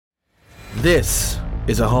This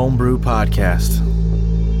is a homebrew podcast.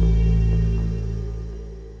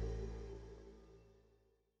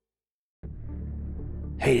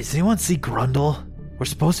 Hey, does anyone see Grundle? We're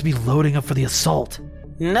supposed to be loading up for the assault.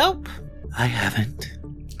 Nope. I haven't.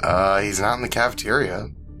 He's not in the cafeteria.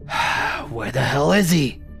 Where the hell is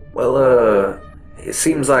he? Well, it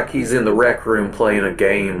seems like he's in the rec room playing a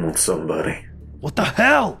game with somebody. What the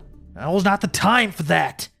hell? Now's not the time for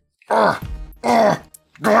that.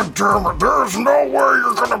 God damn it, there's no way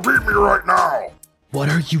you're gonna beat me right now! What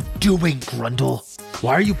are you doing, Grundle?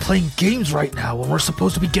 Why are you playing games right now when we're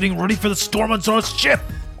supposed to be getting ready for the storm on Zor's ship?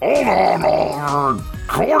 Hold on, Oliver.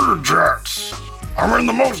 Cool your jets. I'm in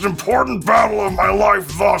the most important battle of my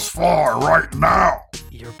life thus far, right now.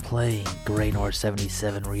 You're playing Graynor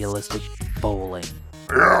 77 realistic bowling.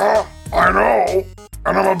 Yeah, I know.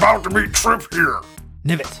 And I'm about to meet Trip here.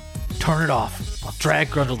 Nivet, turn it off. I'll drag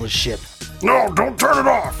Grundle to the ship. No, don't turn it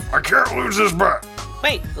off. I can't lose this bet.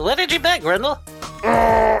 Wait, what did you bet, Grundle?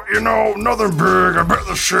 Nothing big. I bet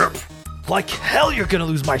the ship. Like hell you're gonna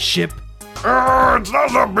lose my ship. It's not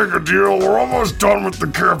that big a deal. We're almost done with the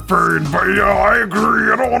campaign. But yeah, I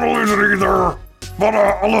agree. I don't want to lose it either. But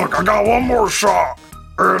look, I got one more shot.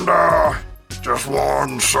 And just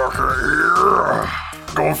 1 second here.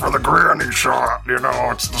 Going for the granny shot. You know,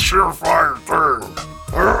 it's the surefire thing.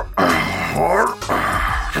 1,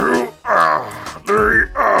 2, 3,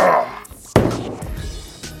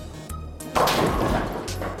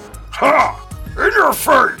 Ha! In your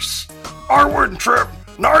face! I win, Trip.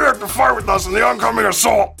 Now you have to fight with us in the oncoming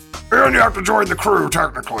assault. And you have to join the crew,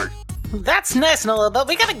 technically. That's nice, Nola, but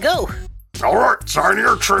we gotta go. Alright, sign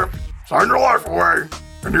your Trip. Sign your life away.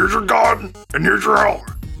 And here's your gun. And here's your helmet.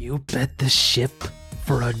 You bet the ship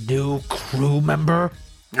for a new crew member?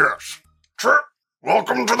 Yes. Trip,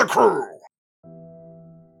 welcome to the crew.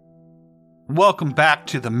 Welcome back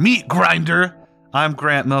to the Meat Grinder. I'm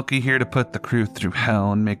Grant Milky, here to put the crew through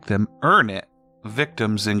hell and make them earn it.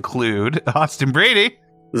 Victims include Austin Brady,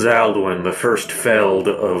 Zaldwin, the first Feld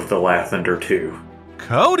of the Lathandar 2.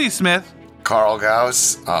 Cody Smith, Carl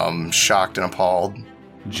Gauss, shocked and appalled.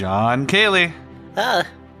 John Cayley,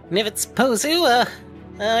 Nivet's Pozu,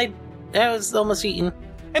 I was almost eaten.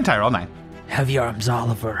 and Tyrell 9. Heavy arms,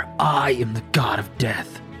 Oliver. I am the god of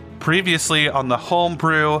death. Previously on the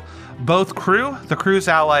Homebrew, both crew, the crew's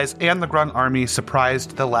allies, and the Grung army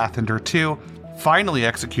surprised the Lathandar 2, finally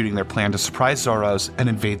executing their plan to surprise Zoros and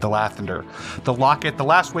invade the Lathandar. The Locket, the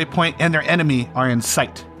last waypoint, and their enemy are in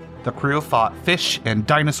sight. The crew fought Fish and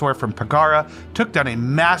Dinosaur from Pagara, took down a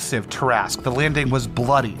massive Tarask. The landing was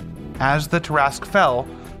bloody. As the Tarask fell,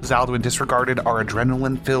 Zaldwin disregarded our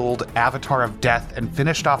adrenaline-filled Avatar of Death and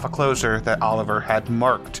finished off a closer that Oliver had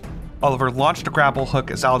marked. Oliver launched a grapple hook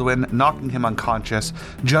at Zaldwin, knocking him unconscious,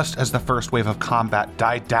 just as the first wave of combat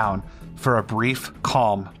died down for a brief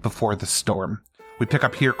calm before the storm. We pick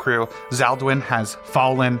up here, crew. Zaldwin has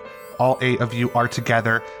fallen. All 8 of you are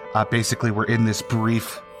together. Basically, we're in this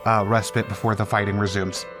brief respite before the fighting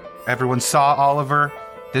resumes. Everyone saw Oliver.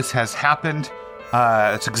 This has happened.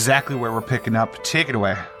 It's exactly where we're picking up. Take it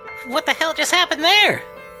away. What the hell just happened there?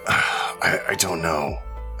 I don't know.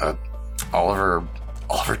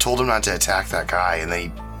 Oliver told him not to attack that guy, and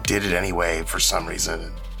they did it anyway for some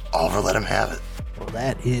reason. Oliver let him have it. Well,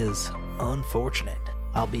 that is unfortunate.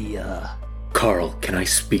 I'll be, Carl, can I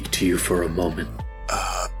speak to you for a moment?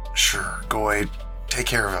 Sure. Go away. Take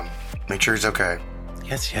care of him. Make sure he's okay.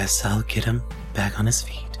 Yes, I'll get him back on his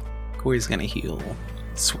feet. Goy's gonna heal.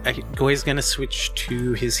 Goy's gonna switch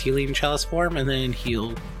to his healing chalice form and then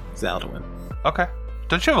heal Zaldwin. Okay.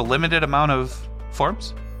 Don't you have a limited amount of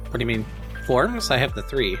forms? What do you mean? Forms? I have the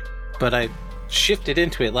 3, but I shifted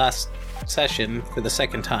into it last session for the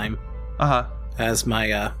second time. As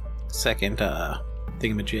my second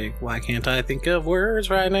thingamajig. Why can't I think of words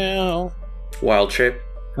right now? Wild shape?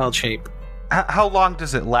 Wild shape. How long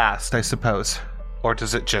does it last, I suppose? Or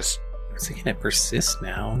does it just... I'm thinking it persists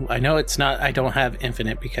now. I know it's not, I don't have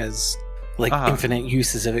infinite because, infinite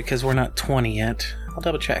uses of it because we're not 20 yet. I'll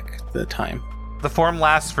double check the time. The form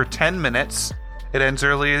lasts for 10 minutes. It ends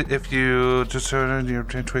early if you just your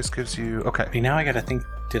choice gives you... Okay. I mean, now I gotta think,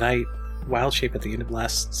 did I wild shape at the end of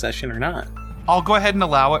last session or not? I'll go ahead and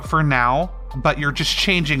allow it for now, but you're just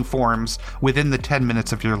changing forms within the 10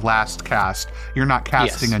 minutes of your last cast. You're not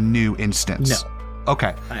casting a new instance. No.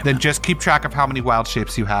 Okay. Then just keep track of how many wild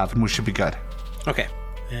shapes you have, and we should be good. Okay.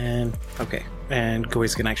 And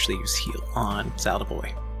Goy's gonna actually use heal on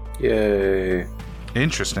Zaldaboy. Yay.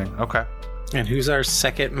 Interesting. Okay. And who's our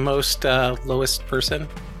second most lowest person?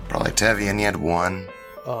 Probably Tevian. He had 1.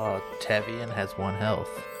 Tevian has 1 health.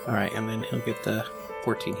 All right, and then he'll get the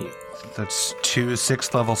 14 heal. That's 2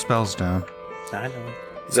 6th level spells down. I know.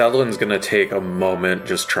 Zaldwin's gonna take a moment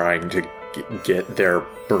just trying to get their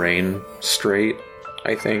brain straight,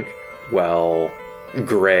 I think, while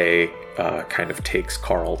Gray kind of takes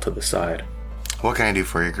Carl to the side. What can I do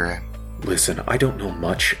for you, Gray? Listen, I don't know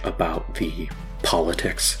much about the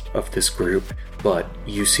politics of this group, but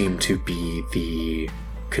you seem to be the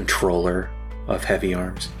controller of heavy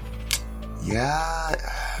arms. Yeah,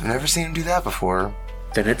 I've never seen him do that before.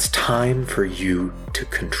 Then it's time for you to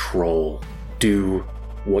control. Do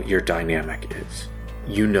what your dynamic is.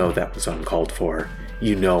 You know that was uncalled for.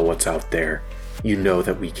 You know what's out there. You know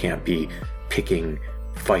that we can't be picking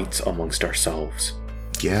fights amongst ourselves.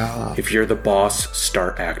 Yeah. If you're the boss,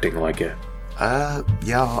 start acting like it.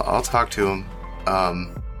 Yeah, I'll talk to him.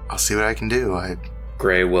 I'll see what I can do.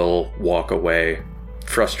 Gray will walk away,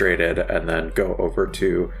 frustrated, and then go over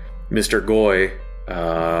to Mr. Goy,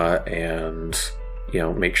 and,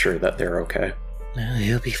 make sure that they're okay.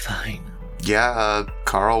 He'll be fine. Yeah,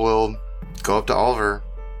 Carl will go up to Oliver.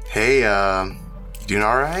 Hey, you doing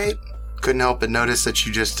alright? Couldn't help but notice that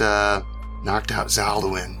you just, knocked out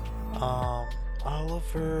Zaldwin.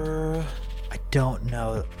 Oliver... I don't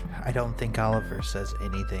know. I don't think Oliver says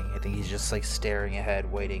anything. I think he's just, staring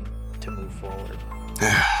ahead, waiting to move forward.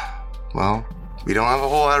 Well, we don't have a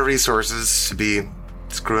whole lot of resources to be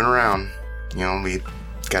screwing around. We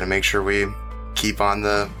gotta make sure we keep on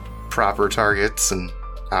the proper targets, and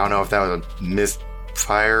I don't know if that was a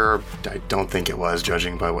misfire. I don't think it was,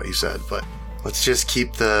 judging by what you said, but let's just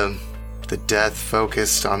keep the death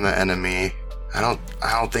focused on the enemy. I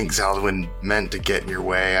don't think Zaldwin meant to get in your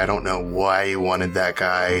way. I don't know why you wanted that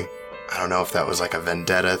guy. I don't know if that was a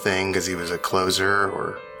vendetta thing because he was a closer,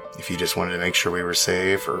 or if you just wanted to make sure we were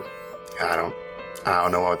safe, or I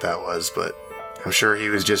don't know what that was, but I'm sure he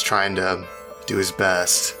was just trying to do his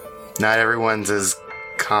best. Not everyone's as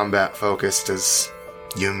combat focused as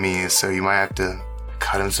you and me, so you might have to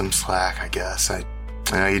cut him some slack, I guess. I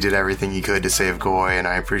know you did everything you could to save Goy, and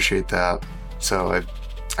I appreciate that. So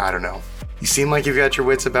I don't know. You seem like you've got your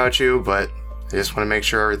wits about you, but I just want to make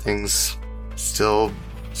sure everything's still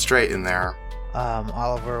straight in there.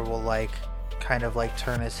 Oliver will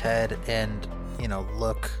turn his head and,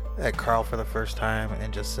 look at Carl for the first time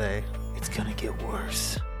and just say, "It's gonna get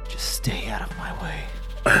worse. Just stay out of my way."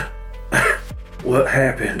 What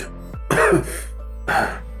happened?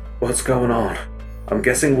 What's going on? I'm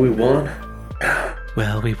guessing we won?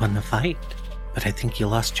 Well, we won the fight, but I think you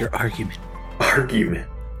lost your argument. Argument?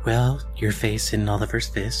 Well, your face and Oliver's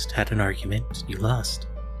fist had an argument. You lost.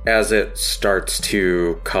 As it starts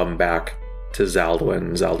to come back to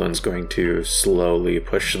Zaldwin, Zaldwin's going to slowly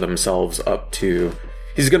push themselves up to...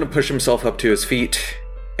 He's going to push himself up to his feet,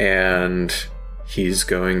 and he's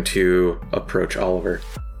going to approach Oliver.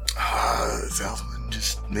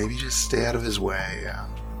 Zaldwin, maybe just stay out of his way.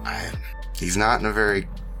 He's not in a very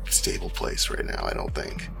stable place right now, I don't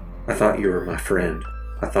think. I thought you were my friend.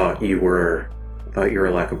 I thought you were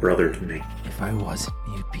like a brother to me. If I wasn't,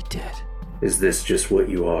 you'd be dead. Is this just what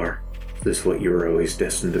you are? Is this what you were always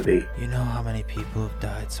destined to be? You know how many people have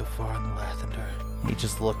died so far in the Lathandar? He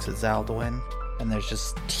just looks at Zaldwin, and there's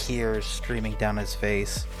just tears streaming down his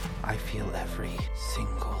face. I feel every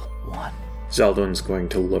single one. Zaldwin's going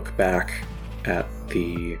to look back at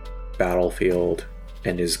the battlefield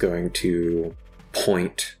and is going to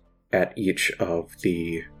point at each of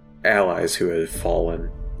the allies who have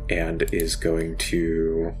fallen, and is going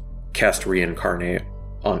to cast Reincarnate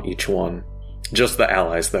on each one. Just the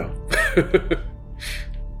allies, though.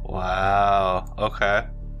 Wow. Okay.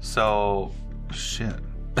 So, shit.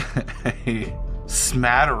 A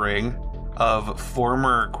smattering of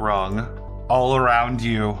former Grung all around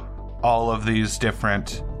you. All of these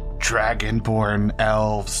different dragonborn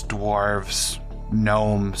elves, dwarves,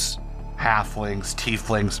 gnomes, halflings,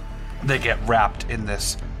 tieflings. They get wrapped in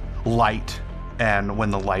this light. And when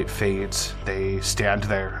the light fades, they stand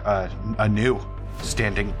there anew,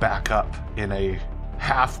 standing back up in a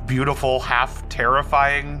half beautiful, half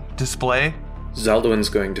terrifying display. Zaldwin's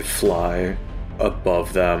going to fly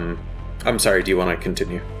above them. I'm sorry, do you want to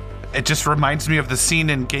continue? It just reminds me of the scene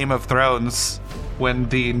in Game of Thrones when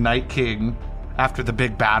the Night King, after the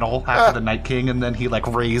big battle, after the Night King, and then he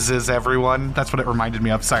raises everyone. That's what it reminded me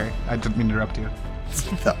of. Sorry, I didn't mean to interrupt you.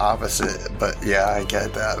 The opposite, but yeah, I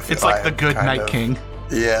get that. It's like the good Night King.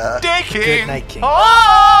 Yeah. Day King! Good Night King.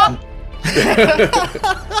 Oh!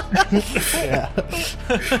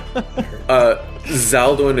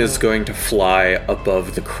 Zaldwin is going to fly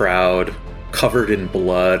above the crowd, covered in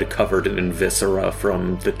blood, covered in viscera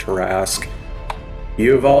from the Tarask.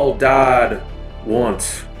 You've all died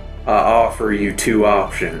once. I offer you two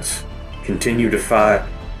options. continue to fight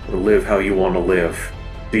or live how you want to live?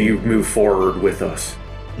 Do you move forward with us?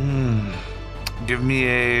 Give me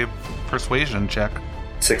a persuasion check.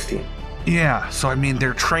 16. Yeah, so I mean,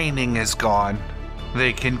 their training is gone.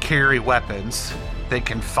 They can carry weapons. They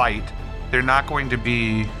can fight. They're not going to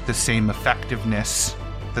be the same effectiveness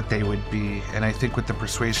that they would be. And I think with the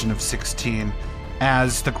persuasion of 16,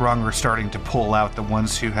 as the Grung are starting to pull out the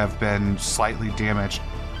ones who have been slightly damaged,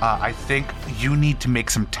 I think you need to make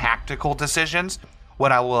some tactical decisions.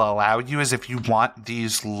 What I will allow you is, if you want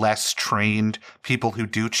these less trained people who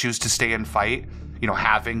do choose to stay and fight,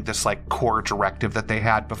 having this like core directive that they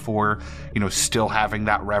had before, still having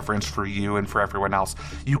that reverence for you and for everyone else,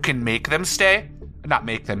 you can make them stay. Not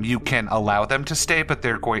make them, you can allow them to stay, but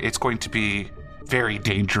it's going to be very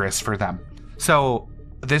dangerous for them. So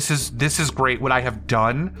this is great. What I have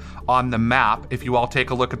done on the map, if you all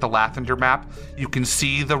take a look at the Lathandar map, you can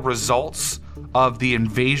see the results of the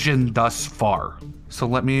invasion thus far. So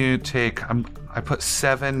let me take, I put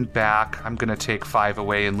 7 back. I'm going to take 5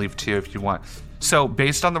 away and leave 2 if you want. So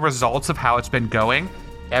based on the results of how it's been going,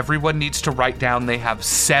 everyone needs to write down they have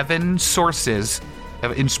 7 sources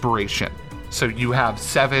of inspiration. So you have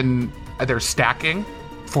 7, they're stacking.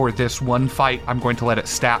 For this one fight, I'm going to let it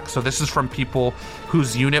stack. So this is from people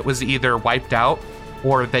whose unit was either wiped out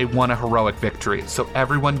or they won a heroic victory. So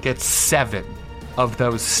everyone gets 7 of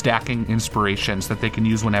those stacking inspirations that they can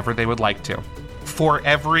use whenever they would like to. For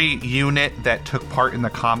every unit that took part in the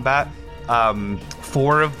combat,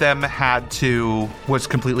 4 of them was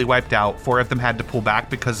completely wiped out. 4 of them had to pull back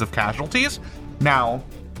because of casualties. Now,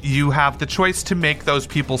 you have the choice to make those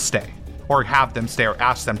people stay, or have them stay, or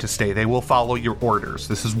ask them to stay. They will follow your orders.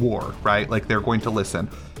 This is war, right? Like, they're going to listen.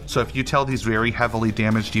 So if you tell these very heavily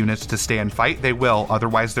damaged units to stay and fight, they will.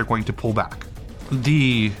 Otherwise, they're going to pull back.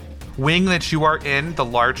 The wing that you are in, the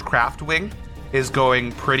large craft wing, is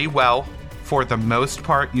going pretty well. For the most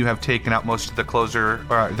part, you have taken out most of the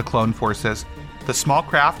clone forces. The small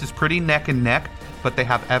craft is pretty neck and neck, but they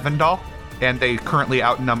have Evandal, and they currently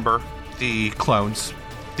outnumber the clones.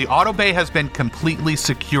 The auto bay has been completely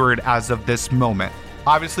secured as of this moment.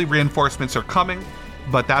 Obviously, reinforcements are coming,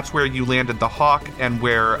 but that's where you landed the Hawk and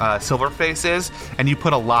where Silverface is, and you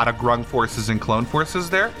put a lot of Grung forces and clone forces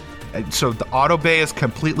there. So the auto bay is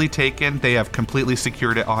completely taken. They have completely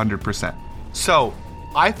secured it 100%. So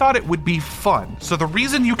I thought it would be fun. So the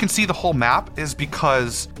reason you can see the whole map is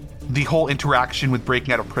because the whole interaction with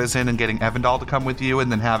breaking out of prison and getting Evandal to come with you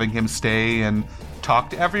and then having him stay and talk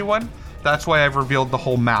to everyone. That's why I've revealed the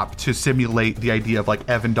whole map, to simulate the idea of like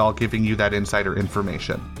Evandal giving you that insider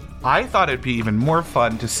information. I thought it'd be even more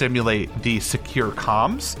fun to simulate the secure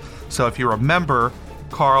comms. So if you remember,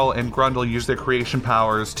 Carl and Grundle use their creation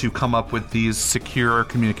powers to come up with these secure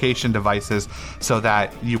communication devices so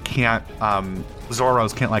that you can't,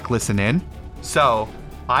 Zoros can't like listen in. So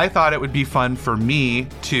I thought it would be fun for me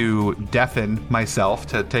to deafen myself,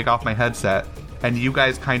 to take off my headset, and you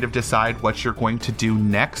guys kind of decide what you're going to do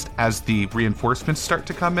next as the reinforcements start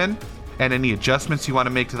to come in, and any adjustments you want to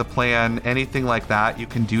make to the plan, anything like that, you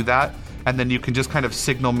can do that. And then you can just kind of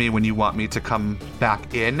signal me when you want me to come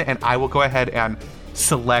back in, and I will go ahead and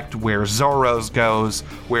select where Zoros goes,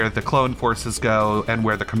 where the clone forces go, and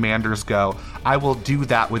where the commanders go. I will do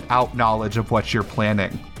that without knowledge of what you're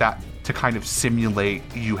planning, that to kind of simulate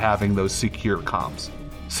you having those secure comms.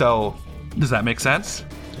 So, does that make sense?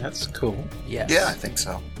 That's cool. Yes. Yeah, I think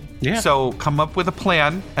so. Yeah. So come up with a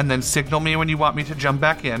plan and then signal me when you want me to jump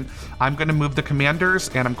back in. I'm going to move the commanders,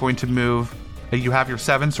 and I'm going to move... You have your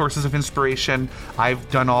 7 sources of inspiration. I've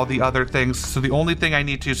done all the other things. So the only thing I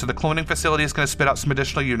need to... So the cloning facility is going to spit out some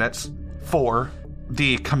additional units. 4,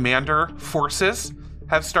 the commander forces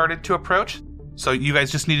have started to approach. So you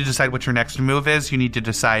guys just need to decide what your next move is. You need to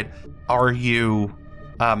decide, are you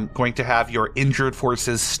going to have your injured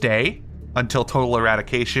forces stay until total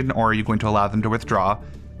eradication, or are you going to allow them to withdraw?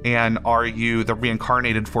 And are you, the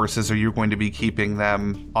reincarnated forces, are you going to be keeping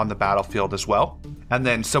them on the battlefield as well? And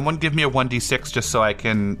then someone give me a 1d6 just so I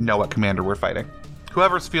can know what commander we're fighting.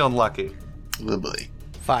 Whoever's feeling lucky. Oh boy.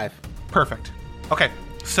 5. Perfect. Okay,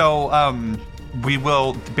 so we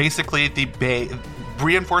will, basically,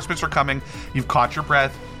 reinforcements are coming. You've caught your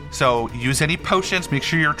breath. So use any potions. Make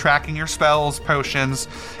sure you're tracking your spells, potions,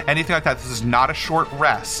 anything like that. This is not a short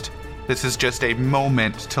rest. This is just a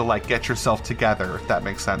moment to like get yourself together, if that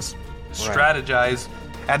makes sense. Right. Strategize,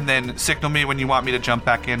 and then signal me when you want me to jump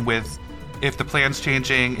back in with if the plan's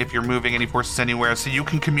changing, if you're moving any forces anywhere, so you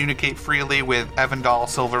can communicate freely with Evandal,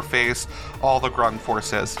 Silverface, all the Grung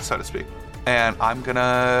forces, so to speak. And I'll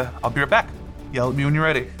be right back. Yell at me when you're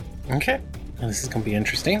ready. Okay. Well, this is going to be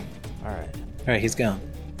interesting. All right. All right, he's gone.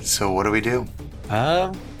 So what do we do?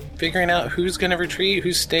 figuring out who's going to retreat,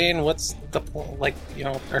 who's staying, what's the,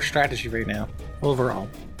 our strategy right now, overall.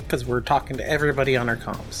 Because we're talking to everybody on our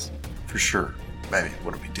comms. For sure. I mean,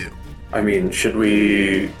 what do we do? I mean, should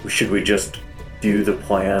we just do the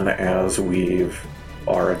plan as we've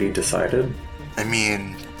already decided? I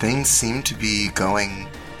mean, things seem to be going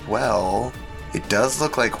well. It does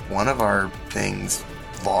look like one of our things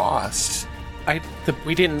lost.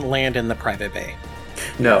 We didn't land in the private bay.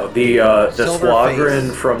 No, the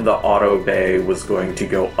squadron from the auto bay was going to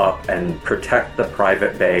go up and protect the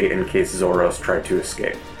private bay in case Zoros tried to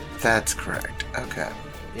escape. That's correct. Okay.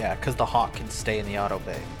 Yeah, because the Hawk can stay in the auto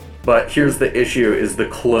bay. But here's the issue, is the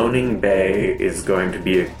cloning bay is going to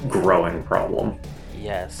be a growing problem.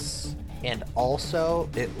 Yes. And also,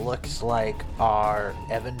 it looks like our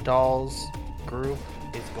Evandal's group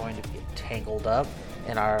is going to be tangled up,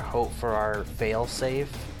 and our hope for our failsafe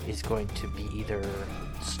is going to be either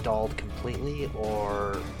stalled completely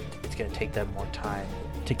or it's going to take them more time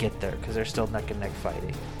to get there because they're still neck and neck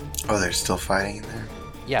fighting. Oh, they're still fighting in there?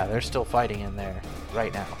 Yeah, they're still fighting in there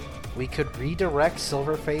right now. We could redirect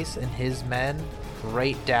Silverface and his men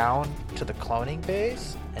right down to the cloning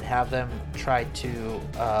base and have them try to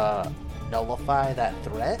nullify that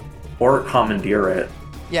threat. Or commandeer it.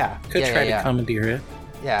 Yeah. Could try to commandeer it.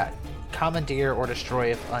 Yeah. Commandeer or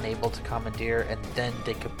destroy if unable to commandeer, and then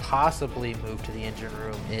they could possibly move to the engine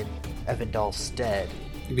room in Evandal's stead.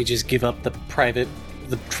 We just give up the private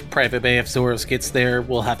bay. If Zoros gets there,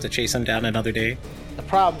 we'll have to chase him down another day. The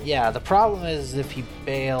problem is if he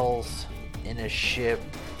bails in a ship,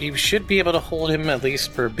 you should be able to hold him at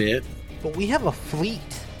least for a bit. But we have a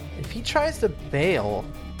fleet. If he tries to bail,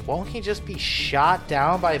 won't he just be shot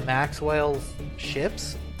down by Maxwell's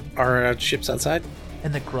ships? Our ships outside?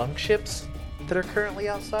 And the Grunk ships that are currently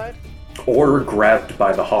outside? Or grabbed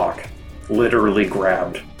by the Hawk. Literally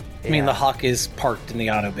grabbed. I mean, the Hawk is parked in the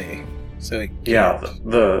auto bay, so it can't. Yeah,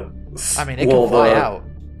 it can fly out.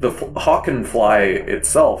 The Hawk can fly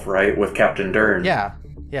itself, right, with Captain Dern. Yeah,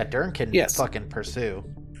 Dern can fucking pursue.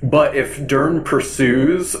 But if Dern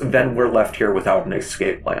pursues, then we're left here without an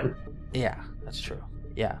escape plan. Yeah, that's true.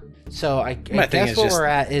 Yeah. So I guess what we're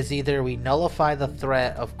at is either we nullify the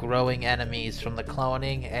threat of growing enemies from the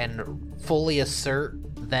cloning and fully assert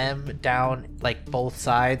them down, like, both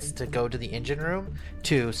sides to go to the engine room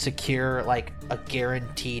to secure, like, a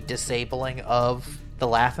guaranteed disabling of the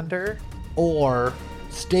Lathandar, or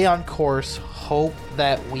stay on course, hope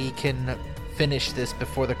that we can finish this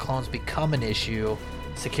before the clones become an issue,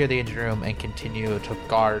 secure the engine room, and continue to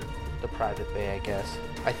guard the private bay, I guess.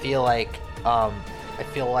 I feel like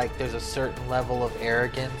there's a certain level of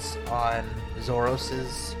arrogance on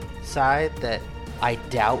Zoros's side that I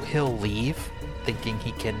doubt he'll leave thinking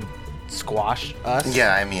he can squash us.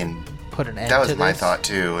 Yeah, I mean, put an end that to was this. My thought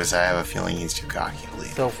too, is I have a feeling he's too cocky to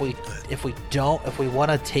leave. So if we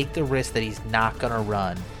want to take the risk that he's not going to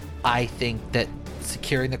run, I think that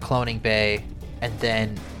securing the cloning bay and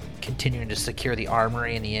then continuing to secure the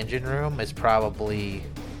armory and the engine room is probably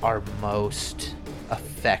our most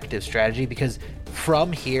effective strategy, because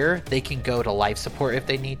from here they can go to life support if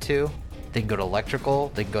they need to, they can go to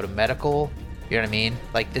electrical, they can go to medical, you know what I mean?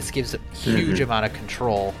 Like, this gives a huge amount of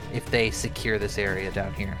control if they secure this area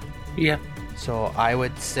down here. Yeah. So I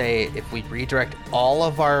would say if we redirect all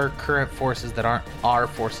of our current forces that aren't our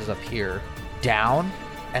forces up here down,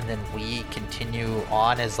 and then we continue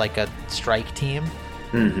on as like a strike team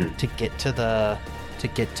to get to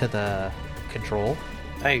the control.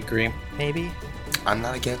 I agree. Maybe. I'm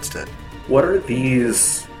not against it. What are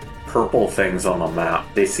these purple things on the map?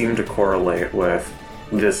 They seem to correlate with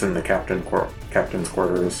this in the captain's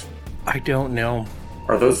quarters. I don't know.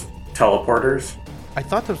 Are those teleporters? I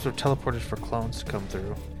thought those were teleporters for clones to come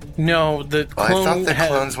through. No, the clone I thought the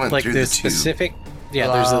clones went like through the the tube. specific. Yeah,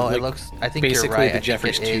 there's a. It looks. I think basically you're right. the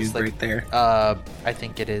Jeffers tube right there. I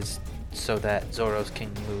think it is so that Zoros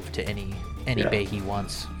can move to any bay he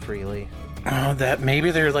wants freely. Oh, that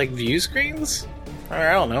maybe they're like view screens. Or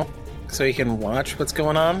I don't know, so he can watch what's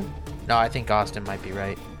going on. No, I think Austin might be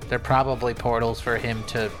right. They're probably portals for him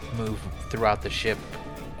to move throughout the ship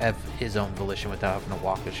of his own volition without having to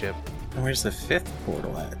walk the ship. And where's the fifth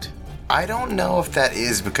portal at? I don't know if that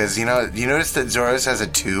is, because, you notice that Zoros has a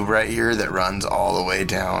tube right here that runs all the way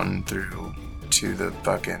down through to the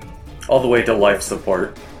fucking... All the way to life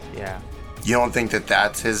support. Yeah. You don't think that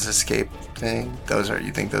that's his escape thing?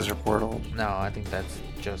 You think those are portals? No, I think that's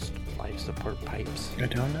just life support pipes. I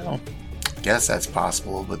don't know. Guess that's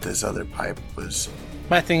possible, but this other pipe was...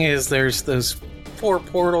 My thing is, there's those 4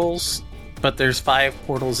 portals, but there's 5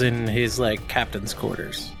 portals in his, like, captain's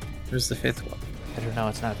quarters. Where's the 5th one? I don't know,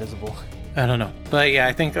 it's not visible. I don't know. But yeah,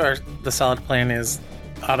 I think the solid plan is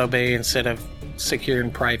Auto Bay, instead of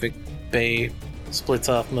securing Private Bay, splits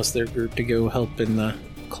off most of their group to go help in the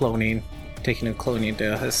cloning, taking a cloning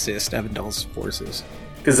to assist Avendal's forces.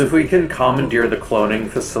 Because if we can commandeer the cloning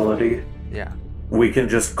facility, Yeah. we can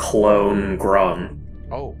just clone Grung.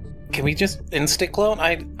 Oh. Can we just insta clone?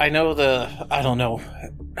 I don't know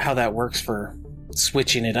how that works for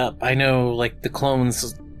switching it up. I know like the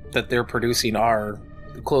clones that they're producing are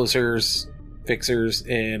the closers, fixers,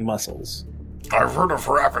 and muscles. I've heard of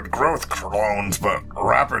rapid growth clones, but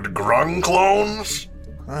rapid grung clones?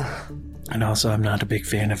 And also, I'm not a big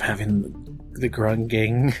fan of having the Grung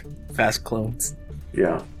gang fast clones.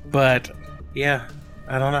 Yeah. But, yeah,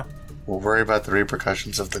 I don't know. We'll worry about the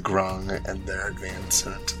repercussions of the grung and their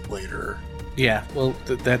advancement later. Yeah, well,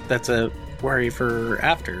 that's a worry for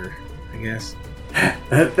after, I guess.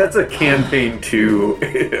 That's a campaign 2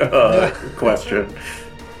 question.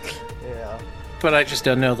 Yeah. But I just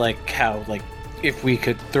don't know, like, how, like, if we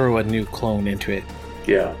could throw a new clone into it.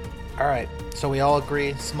 Yeah. All right. So we all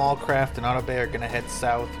agree Small Craft and Auto Bay are going to head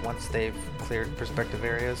south once they've cleared prospective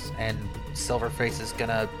areas, and Silverface is going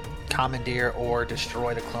to commandeer or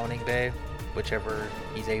destroy the cloning bay, whichever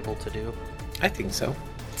he's able to do. I think so.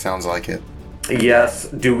 Sounds like it. Yes.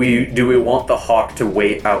 Do we want the Hawk to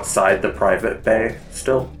wait outside the private bay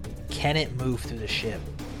still? Can it move through the ship?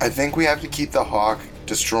 I think we have to keep the Hawk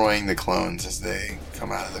destroying the clones as they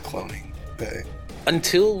come out of the cloning bay.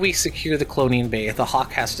 Until we secure the cloning bay, the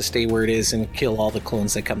Hawk has to stay where it is and kill all the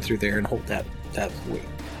clones that come through there and hold that weight.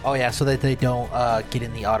 Oh yeah, so that they don't get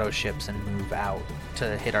in the auto ships and move out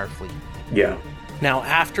to hit our fleet. Yeah. Now,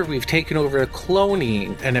 after we've taken over the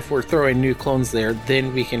cloning, and if we're throwing new clones there,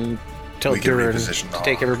 then we can tell Duran to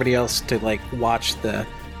take everybody else to, like, watch the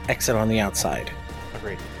exit on the outside.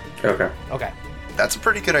 Agreed. Okay. Okay. That's a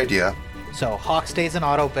pretty good idea. So Hawk stays in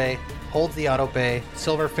Auto Bay, holds the Auto Bay.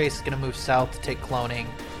 Silverface is going to move south to take cloning.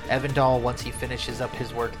 Evandal, once he finishes up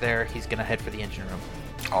his work there, he's going to head for the engine room.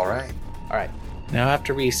 All right. All right. Now,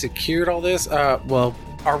 after we secured all this, well,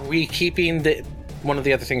 are we keeping the... One of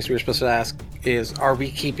the other things we were supposed to ask is, are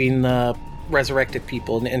we keeping the resurrected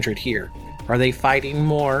people and injured here? Are they fighting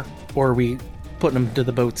more, or are we putting them to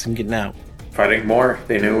the boats and getting out? Fighting more.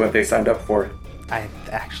 They knew what they signed up for. I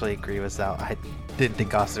actually agree with that. I didn't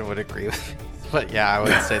think Austin would agree with me. But yeah, I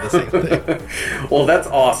would say the same thing. Well, that's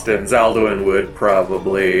Austin. Zaldwin would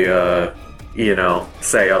probably,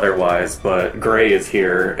 say otherwise, but Gray is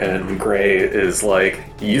here, and Gray is like,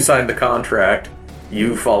 you signed the contract,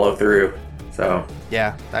 you follow through, so...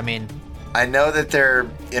 Yeah, I mean... I know that they're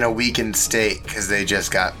in a weakened state because they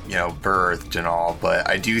just got, birthed and all, but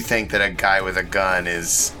I do think that a guy with a gun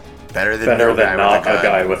is better than not a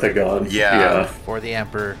guy with a gun. Yeah. For the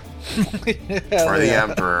Emperor. For the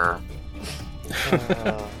Emperor.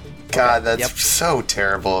 God, that's so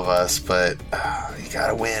terrible of us, but you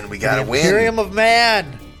gotta win. We gotta win. Imperium of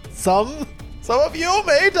Man! Some of you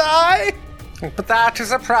may die! But that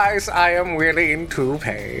is a price I am willing to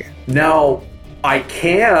pay. Now, I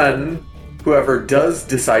can... Whoever does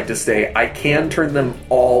decide to stay, I can turn them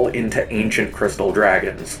all into ancient crystal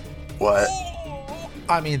dragons. What?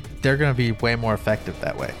 I mean, they're gonna be way more effective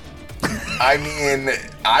that way. I mean,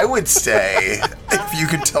 I would stay if you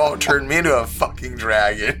could turn me into a fucking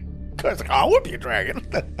dragon. I would be a dragon.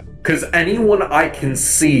 Because anyone I can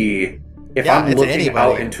see, if I'm looking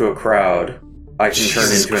out into a crowd, I can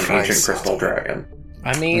turn into an ancient crystal dragon.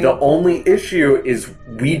 I mean... The only issue is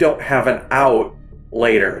we don't have an out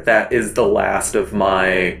later. That is the last of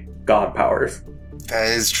my god powers. That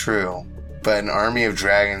is true. But an army of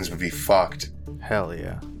dragons would be fucked. Hell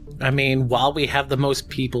yeah. I mean, while we have the most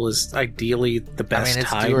people is ideally the best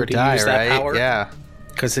time to use that right? power. Yeah.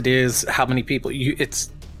 Because it is how many people... It's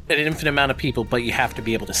an infinite amount of people, but you have to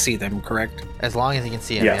be able to see them, correct? As long as you can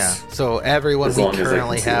see them, yes. yeah. So everyone as we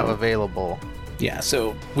currently have available. Yeah,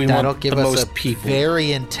 so we that'll want give the us most a people.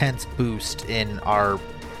 very intense boost in our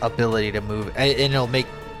ability to move. And it'll make...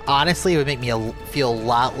 Honestly, it would make me feel a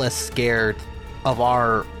lot less scared of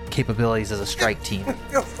our capabilities as a strike team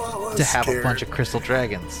to have a bunch of crystal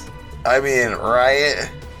dragons. I mean, right?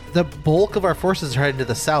 The bulk of our forces are headed to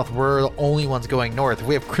the south. We're the only ones going north.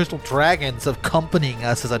 We have crystal dragons accompanying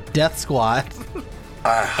us as a death squad.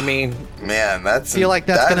 I mean... Man, I feel like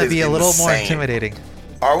that's going to be a little more intimidating.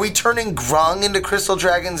 Are we turning Grung into crystal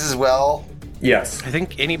dragons as well? Yes. I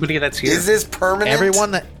think anybody that's here... Is this permanent?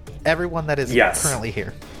 Everyone that is currently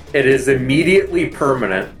here. It is immediately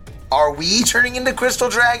permanent. Are we turning into crystal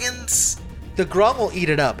dragons? The Grung will eat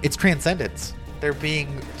it up. It's transcendence. They're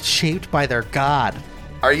being shaped by their god.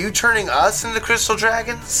 Are you turning us into crystal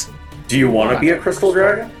dragons? Do you want to be a crystal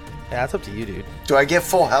dragon? Yeah, that's up to you, dude. Do I get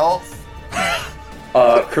full health?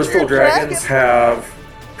 Crystal dragons have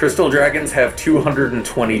Crystal dragons have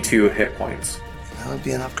 222 hit points. That would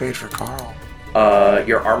be an upgrade for Carl.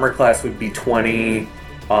 Your armor class would be 20.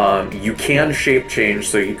 You can shape change,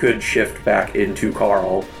 so you could shift back into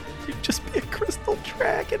Carl. You'd just be a crystal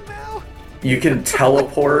dragon now. You can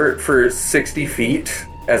teleport for 60 feet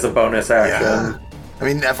as a bonus action. Yeah. I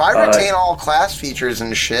mean, if I retain all class features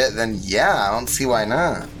and shit, then yeah, I don't see why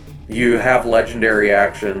not. You have legendary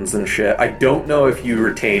actions and shit. I don't know if you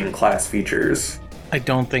retain class features. I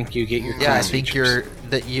don't think you get your Yeah, I class think features.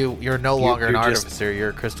 you're no longer an you're just- artificer,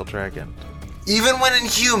 you're a crystal dragon. Even when in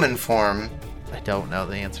human form. I don't know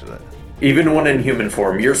the answer to that. Even when in human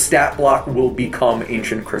form, your stat block will become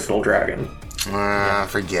Ancient Crystal Dragon.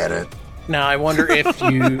 Forget it. Now, I wonder if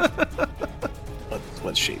you...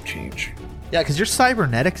 What's shape change? Yeah, because your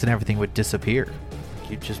cybernetics and everything would disappear.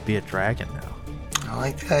 You'd just be a dragon now. I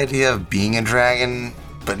like the idea of being a dragon,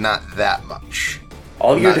 but not that much.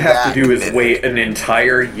 All you'd Not have to that do is committed. wait an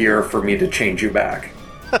entire year for me to change you back.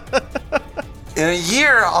 In a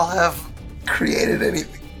year, I'll have created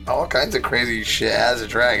all kinds of crazy shit as a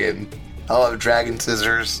dragon. I'll have dragon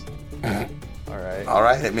scissors. Alright. All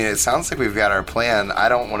right. I mean, it sounds like we've got our plan. I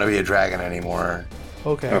don't want to be a dragon anymore.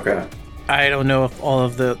 Okay. I don't know if all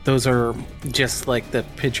of those are just like the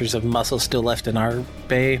pictures of muscle still left in our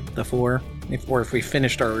bay, the 4, or if we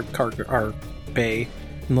finished our bay,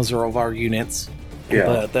 and those are all of our units. Yeah.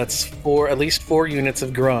 But that's at least 4 units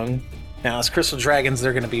of grung. Now, as crystal dragons,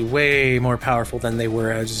 they're going to be way more powerful than they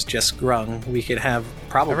were as just grung. We could have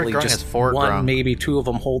probably Every grung just has 4 one, grung. maybe 2 of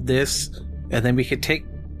them hold this, and then we could take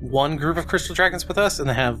one group of crystal dragons with us, and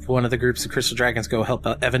then have one of the groups of crystal dragons go help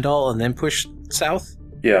out Evandal, and then push south.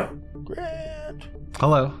 Yeah. Grant.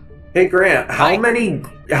 Hello. Hey Grant, how Hi. many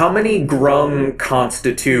grung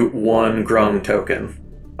constitute one grung token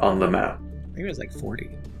on the map? I think it was like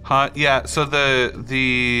 40. Yeah, so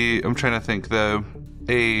the I'm trying to think.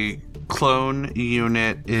 A clone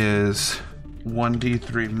unit is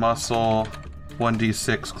 1d3 muscle,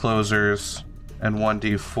 1d6 closers, and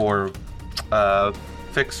 1d4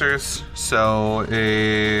 fixers. So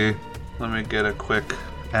let me get a quick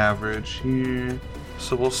average here.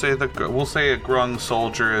 So we'll say a grung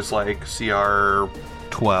soldier is like CR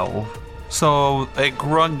 12. So a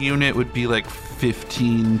grung unit would be like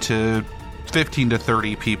 15 to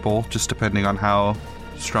 30 people, just depending on how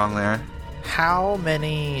strong they are. How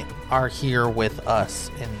many are here with us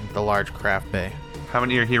in the large craft bay? How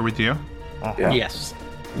many are here with you? Yeah. Yes.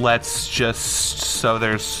 Let's just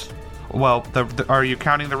are you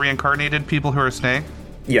counting the reincarnated people who are staying?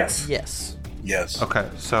 Yes. Yes. Yes. Okay,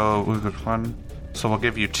 so we've got 1. So we'll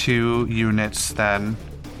give you 2 units then,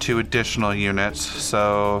 2 additional units.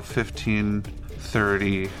 So 15,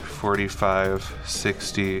 30, 45,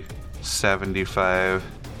 60, 75,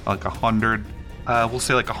 like 100. We'll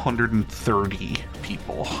say like 130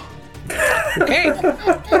 people. Okay.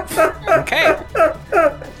 Okay.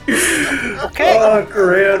 Okay. Oh,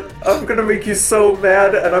 Grant, I'm gonna make you so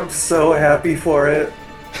mad, and I'm so happy for it.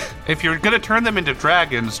 If you're gonna turn them into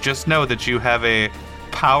dragons, just know that you have a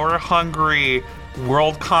power-hungry,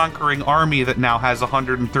 world-conquering army that now has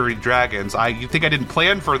 130 dragons. You think I didn't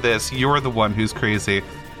plan for this? You're the one who's crazy.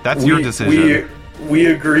 That's your decision. We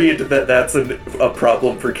agreed that that's a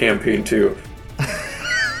problem for campaign 2.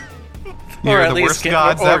 You're or at the least worst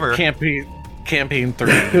gods ever. Campaign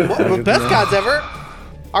 3. What, best gods ever?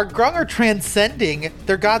 Our grung are transcending.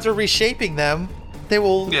 Their gods are reshaping them. They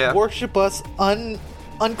will worship us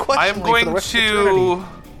unquestionably I'm for going the rest of to... eternity.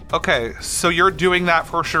 Okay, so you're doing that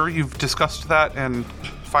for sure? You've discussed that and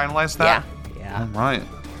finalized that? Yeah. All right.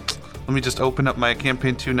 Let me just open up my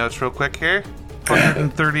campaign 2 notes real quick here.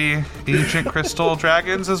 130 ancient crystal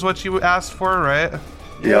dragons is what you asked for, right?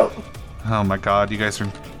 Yep. Oh my god, you guys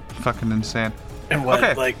are fucking insane. And what,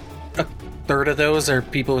 Okay. like a third of those are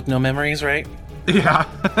people with no memories, right? Yeah,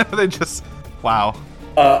 they just... Wow.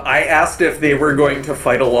 I asked if they were going to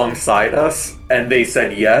fight alongside us, and they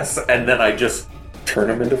said yes, and then I just turn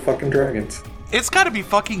them into fucking dragons. It's gotta be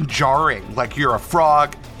fucking jarring. Like, you're a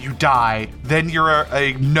frog, you die, then you're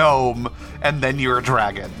a gnome, and then you're a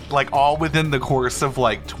dragon. Like, all within the course of,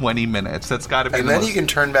 like, 20 minutes. That's gotta be And the then most... you can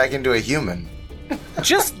turn back into a human.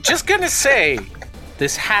 Just gonna say,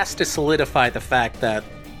 this has to solidify the fact that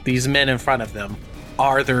these men in front of them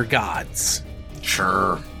are their gods.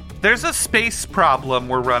 Sure. There's a space problem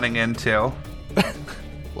we're running into. A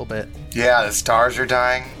little bit. Yeah, the stars are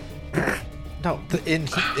dying. No, the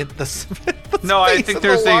No, I space think of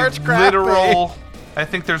there's the a large craft literal... I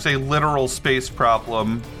think there's a literal space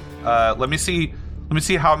problem. Let me see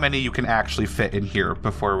how many you can actually fit in here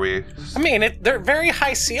before we... I mean, they're very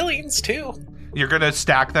high ceilings, too. You're gonna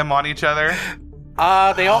stack them on each other?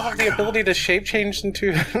 They all have the ability to shape change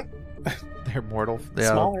into They're mortal.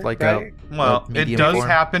 Smaller, like right? Well, a medium it does form.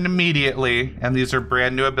 happen immediately, and these are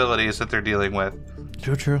brand new abilities that they're dealing with.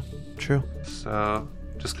 True. So,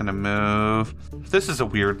 just gonna move. This is a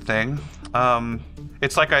weird thing.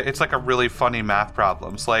 It's like a really funny math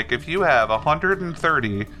problem. It's like if you have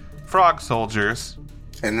 130 frog soldiers,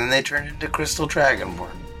 And then they turn into crystal dragonborn.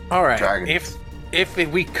 All right. Dragons. If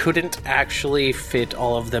we couldn't actually fit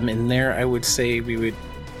all of them in there, I would say we would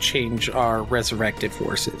change our resurrected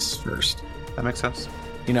forces first. that makes sense.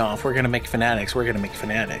 You know, if we're gonna make fanatics, we're gonna make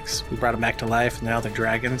fanatics. We brought them back to life, and now they're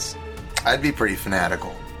dragons. I'd be pretty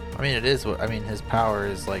fanatical. I mean, it is. I mean, his power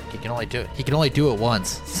is like he can only do it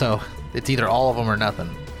once. So it's either all of them or nothing.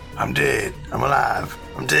 I'm dead. I'm alive.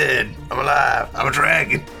 I'm dead. I'm alive. I'm a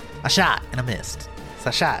dragon. I shot and I missed. So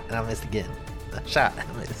I shot and I missed again. I shot and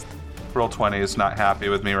I missed. Roll20 is not happy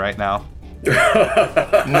with me right now.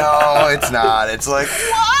 No, it's not. It's like,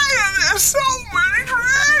 why are there so many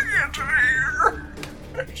dragons here?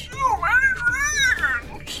 There's so many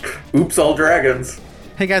dragons. Oops, all dragons.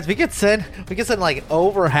 Hey guys, we could send like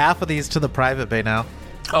over half of these to the private bay now.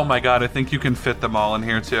 Oh my god, I think you can fit them all in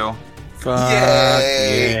here too.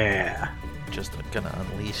 Yay. Yeah. Just gonna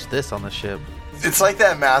unleash this on the ship. It's like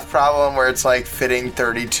that math problem where it's like fitting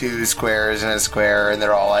 32 squares in a square and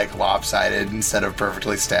they're all like lopsided instead of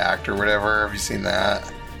perfectly stacked or whatever. Have you seen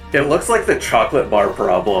that? It looks like the chocolate bar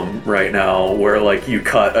problem right now, where like you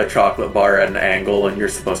cut a chocolate bar at an angle and you're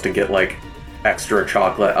supposed to get like extra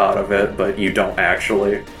chocolate out of it, but you don't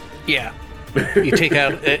actually. Yeah. You take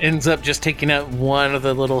out, it ends up just taking out one of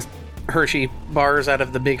the little Hershey bars out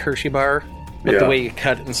of the big Hershey bar. But the way you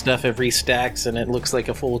cut it and stuff, it restacks and it looks like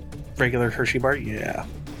a full regular Hershey bar. Yeah.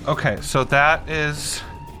 Okay, so that is...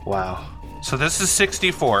 Wow. So this is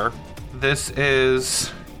 64. This is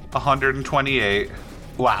 128.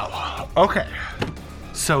 Wow. Okay.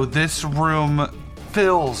 So this room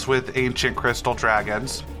fills with ancient crystal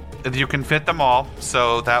dragons. You can fit them all,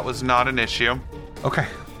 so that was not an issue. Okay.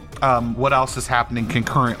 What else is happening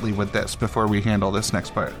concurrently with this before we handle this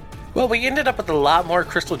next part? Well, we ended up with a lot more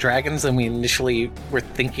crystal dragons than we initially were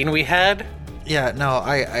thinking we had. Yeah, no,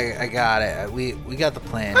 I got it. We got the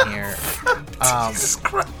plan here. Jesus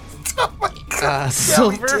Christ. Oh my God.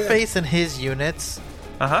 Silverface and his units,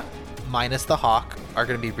 Uh-huh. minus the Hawk, are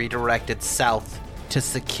going to be redirected south to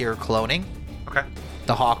secure cloning. Okay.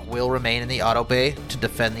 The Hawk will remain in the auto bay to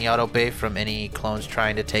defend the auto bay from any clones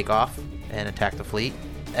trying to take off and attack the fleet.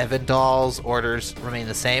 Evandal's orders remain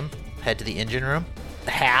the same. Head to the engine room.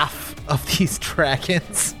 Half of these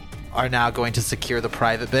dragons are now going to secure the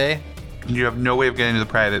private bay. You have no way of getting to the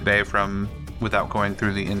private bay without going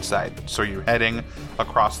through the inside. So you're heading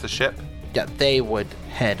across the ship? Yeah, they would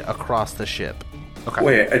head across the ship. Okay.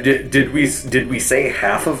 Wait, did we say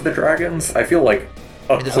half of the dragons? I feel like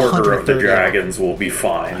a It is quarter of the 130. dragons will be I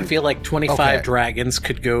fine. feel like 25 Okay. dragons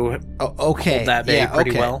could go Okay. hold that bay yeah,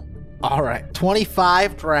 pretty okay. well. All right.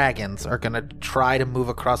 25 dragons are going to try to move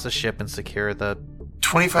across the ship and secure the...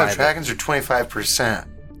 25 Private. dragons or 25%?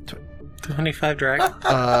 25 dragons?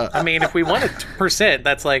 I mean, if we wanted percent,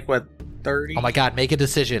 that's like, what, 30? Oh my god, make a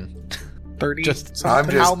decision. 30? Just I'm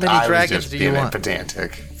just, how many I was dragons just do you being want?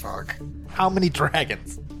 pedantic. Fuck. How many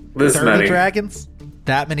dragons? This 30 many. dragons?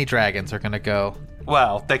 That many dragons are going to go.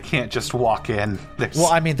 Well, they can't just walk in. Well,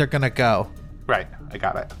 I mean, they're going to go. Right, I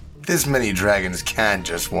got it. This many dragons can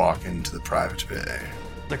just walk into the private bay.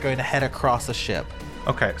 They're going to head across the ship.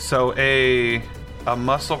 Okay, so a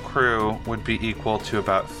muscle crew would be equal to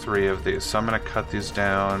about 3 of these. So I'm going to cut these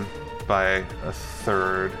down by a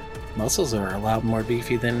third. Muscles are a lot more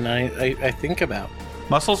beefy than I think about.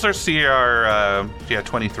 Muscles are CR,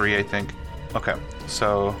 23, I think. Okay,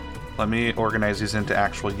 so let me organize these into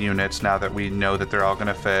actual units now that we know that they're all going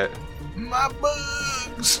to fit. My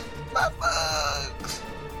bugs! My bugs!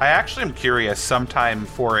 I actually am curious sometime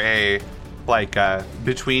for a,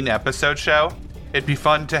 between episode show, it'd be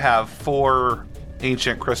fun to have 4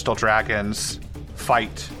 ancient crystal dragons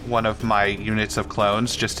fight one of my units of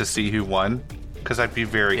clones just to see who won. Because I'd be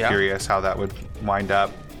very curious how that would wind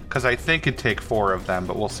up. Because I think it'd take 4 of them,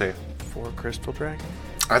 but we'll see. 4 crystal dragons?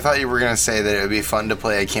 I thought you were going to say that it would be fun to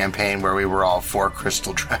play a campaign where we were all 4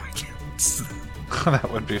 crystal dragons. That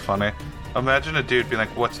would be funny. Imagine a dude being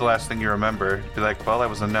like, what's the last thing you remember? He'd be like, well, I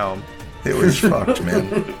was a gnome. It was fucked,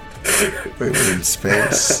 man. We were in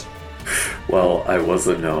space. Well, I was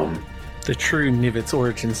a gnome. The true Nivitz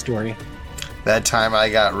origin story. That time I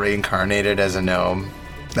got reincarnated as a gnome.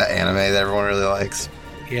 That anime that everyone really likes.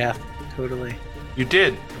 Yeah, totally. You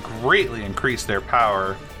did greatly increase their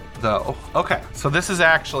power, though. Okay, so this is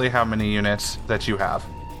actually how many units that you have.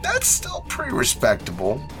 That's still pretty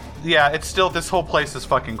respectable. Yeah, it's still, this whole place is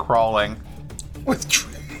fucking crawling. With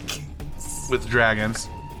dragons. With dragons.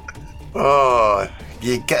 Oh,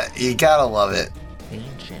 you gotta love it.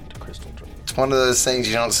 Ancient crystal dragon. It's one of those things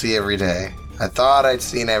you don't see every day. I thought I'd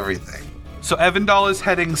seen everything. So Evandal is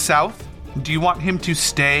heading south. Do you want him to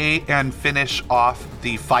stay and finish off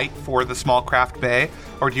the fight for the small craft bay,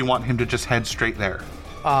 or do you want him to just head straight there?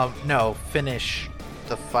 No, finish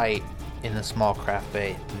the fight in the small craft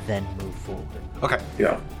bay, then move forward. Okay.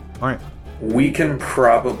 Yeah. All right. We can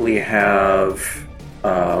probably have,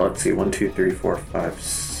 let's see, 1, 2, 3, 4, 5,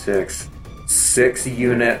 6. 6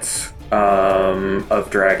 units of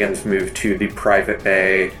dragons move to the private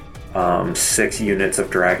bay. 6 units of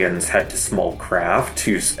dragons head to small craft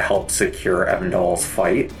to help secure Evandal's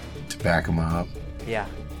fight. To back him up. Yeah,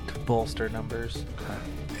 to bolster numbers.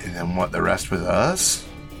 And then what, the rest with us?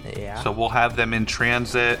 Yeah. So we'll have them in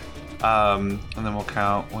transit, and then we'll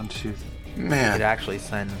count 1, 2, 3. We Man. could actually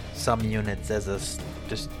send some units to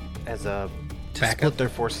split their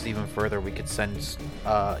forces even further. We could send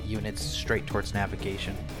units straight towards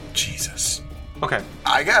navigation. Jesus. Okay.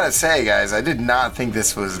 I gotta say, guys, I did not think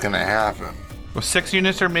this was gonna happen. Well, 6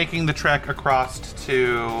 units are making the trek across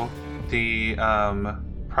to the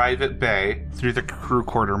private bay through the crew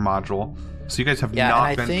quarter module. So you guys have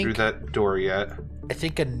not been through that door yet. I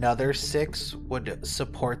think another 6 would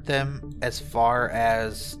support them as far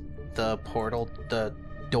as the portal, the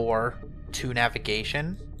door to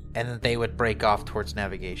navigation, and then they would break off towards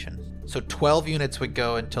navigation. So 12 units would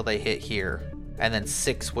go until they hit here, and then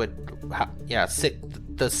 6 would,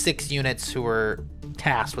 the 6 units who were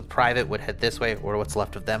tasked with private would head this way, or what's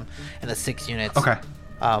left of them, and the 6 units,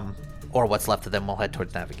 or what's left of them will head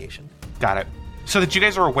towards navigation. Got it. So that you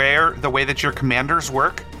guys are aware, the way that your commanders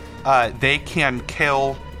work, they can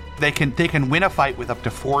win a fight with up to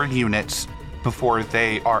 4 units before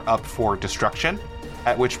they are up for destruction,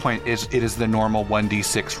 at which point it is the normal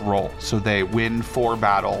 1d6 roll. So they win 4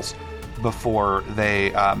 battles before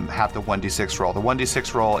they have the 1d6 roll. The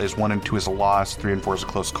 1d6 roll is 1 and 2 is a loss, 3 and 4 is a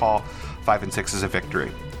close call, 5 and 6 is a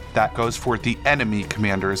victory. That goes for the enemy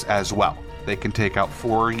commanders as well. They can take out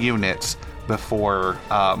 4 units before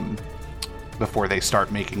they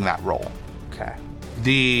start making that roll. Okay.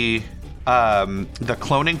 The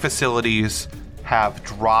cloning facilities have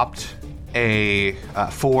dropped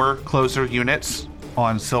 4 closer units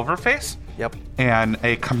on Silverface. Yep. And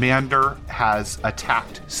a commander has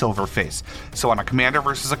attacked Silverface. So on a commander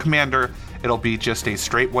versus a commander, it'll be just a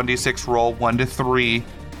straight 1d6 roll, 1 to 3.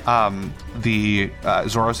 The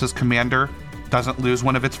Zoros' commander doesn't lose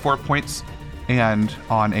one of its 4 points. And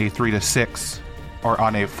on a 3 to 6, or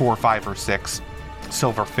on a 4, 5, or 6,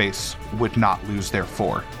 Silverface would not lose their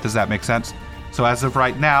 4. Does that make sense? So as of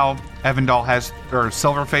right now,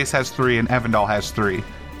 Silverface has 3 and Evandal has 3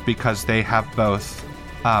 because they have both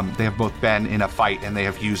been in a fight and they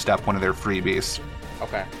have used up one of their freebies.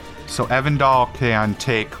 Okay. So Evandal can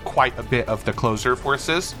take quite a bit of the closer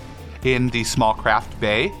forces in the small craft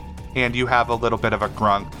bay, and you have a little bit of a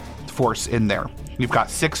grunt force in there. You've got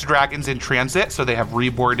 6 dragons in transit, so they have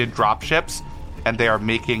reboarded dropships, and they are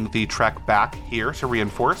making the trek back here to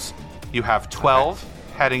reinforce. You have 12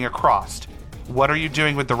 heading across. What are you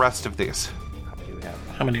doing with the rest of these?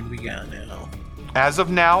 How many do we got now? As of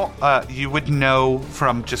now, you would know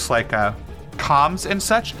from just like comms and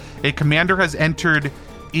such, a commander has entered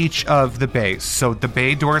each of the bays. So the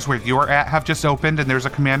bay doors where you're at have just opened and there's a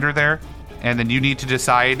commander there. And then you need to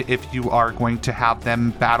decide if you are going to have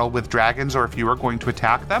them battle with dragons or if you are going to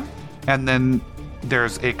attack them. And then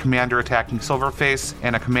there's a commander attacking Silverface,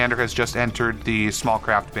 and a commander has just entered the small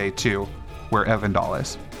craft bay too, where Evandal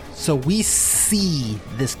is. So we see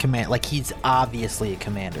this command, like he's obviously a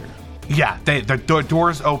commander. Yeah, the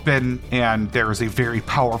doors open, and there is a very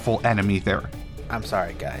powerful enemy there. I'm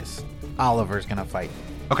sorry, guys. Oliver's gonna fight.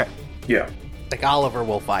 Okay. Yeah. Like, Oliver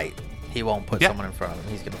will fight. He won't put someone in front of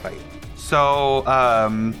him. He's gonna fight. So,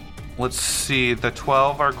 let's see. The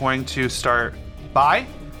 12 are going to start by.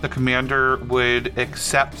 The commander would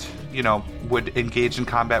accept, would engage in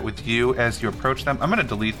combat with you as you approach them. I'm going to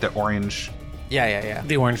delete the orange. Yeah.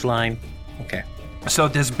 The orange line. Okay. So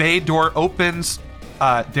this bay door opens.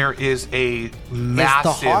 There is a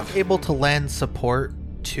massive... Is the Hawk able to lend support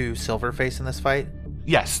to Silverface in this fight?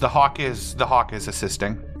 Yes, the Hawk is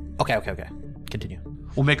assisting. Okay. Continue.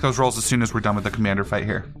 We'll make those rolls as soon as we're done with the commander fight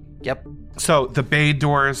here. Yep. So the bay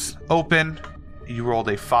doors open. You rolled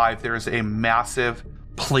a 5. There is a massive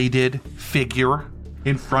plated figure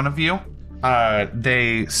in front of you.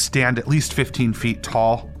 They stand at least 15 feet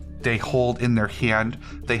tall. They hold in their hand,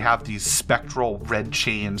 they have these spectral red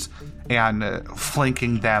chains, and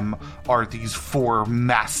flanking them are these 4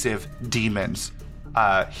 massive demons.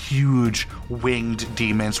 huge winged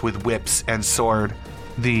demons with whips and sword.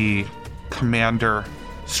 The commander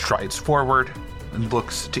strides forward and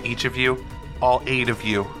looks to each of you. All 8 of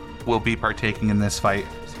you will be partaking in this fight.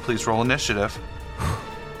 So please roll initiative.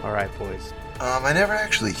 All right, boys. I never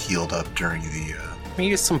actually healed up during the. We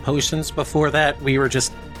used some potions before that. We were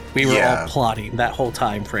all plotting that whole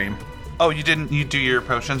time frame. Oh, you do your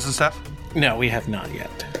potions and stuff? No, we have not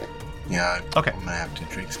yet. Yeah. Okay. I'm gonna have to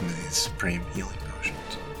drink some of these supreme healing potions.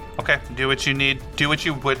 Okay, do what you need. Do what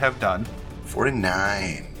you would have done.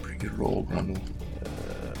 49. Pretty good roll, Grundle.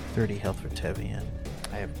 30 health for Tevian.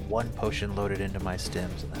 I have 1 potion loaded into my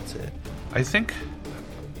stims, and that's it. I think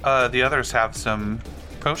the others have some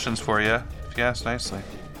potions for you, if you ask nicely.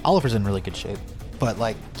 Oliver's in really good shape. But,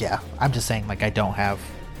 I'm just saying, I don't have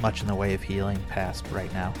much in the way of healing past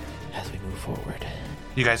right now as we move forward.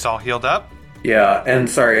 You guys all healed up? Yeah, and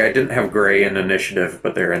sorry, I didn't have Gray in initiative,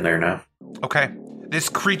 but they're in there now. Okay. This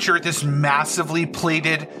creature, this massively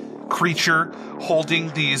plated creature holding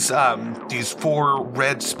these 4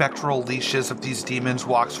 red spectral leashes of these demons,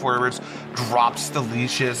 walks forwards, drops the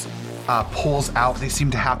leashes, pulls out. They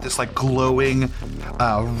seem to have this glowing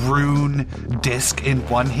rune disc in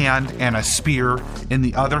one hand and a spear in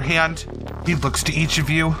the other hand. He looks to each of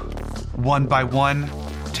you, one by one,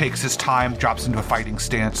 takes his time, drops into a fighting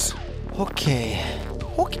stance. Okay.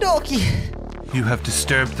 Okie dokie. You have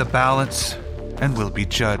disturbed the balance and will be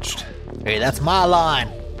judged. Hey, that's my line.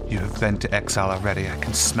 You have been to exile already. I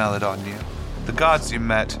can smell it on you. The gods you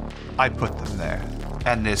met, I put them there.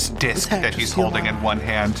 And this disc that he's holding in one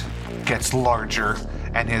hand gets larger,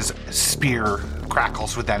 and his spear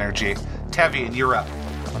crackles with energy. Tevian, you're up.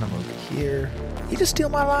 I'm gonna move here. He just steal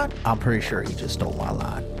my line? I'm pretty sure he just stole my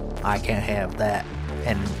line. I can't have that.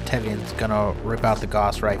 And Tevian's gonna rip out the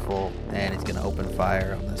Gauss rifle, and he's gonna open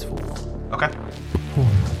fire on this fool. Okay.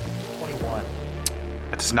 21.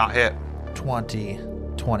 That does not hit. 20.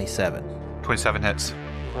 27. 27 hits.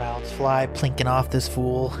 Crowds fly, plinking off this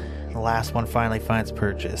fool. The last one finally finds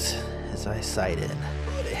purchase as I sight in.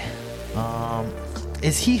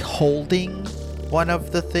 Is he holding one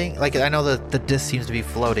of the thing? I know the disc seems to be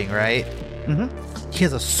floating, right? Mm-hmm. He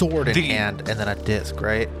has a sword in hand and then a disc,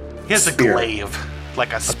 right? He has a glaive,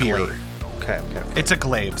 like a spear. Okay. It's a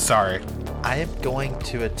glaive, sorry. I am going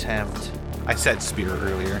to attempt... I said spear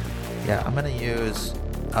earlier. Yeah, I'm going to use...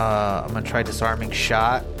 I'm going to try disarming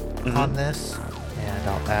shot on this, and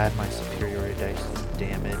I'll add my superiority dice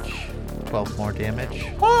damage. 12 more damage.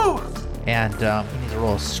 Woo! And he needs to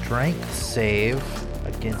roll a strength save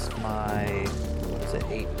against my...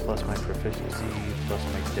 8 plus my proficiency plus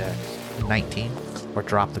my dex. 19. Or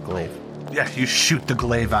drop the glaive. Yeah, you shoot the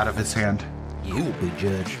glaive out of his hand. You will be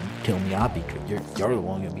judged. Tell me I'll be... You're the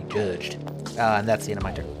one going to be judged. And that's the end of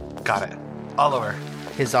my turn. Got it. Oliver.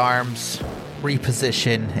 His arms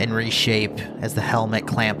reposition and reshape as the helmet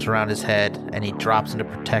clamps around his head, and he drops into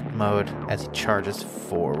protect mode as he charges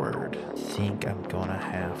forward. I think I'm gonna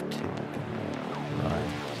have to run.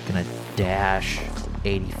 Gonna dash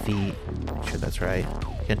 80 feet. Make sure that's right.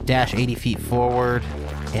 Gonna dash 80 feet forward,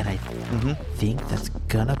 and I think that's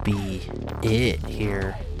gonna be it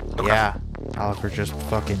here. Okay. Yeah, Oliver just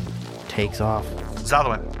fucking takes off.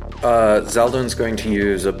 Zaldwin. Zaldwin's going to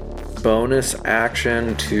use a bonus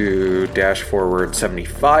action to dash forward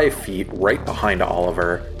 75 feet right behind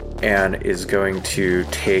Oliver, and is going to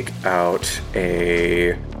take out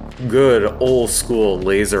a good old school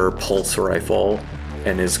laser pulse rifle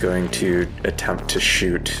and is going to attempt to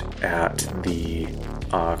shoot at the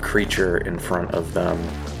creature in front of them.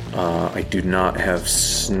 I do not have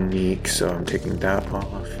sneak, so I'm taking that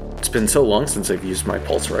off. It's been so long since I've used my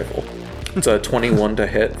pulse rifle. It's a 21 to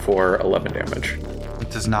hit for 11 damage. It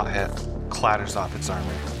does not hit. Clatters off its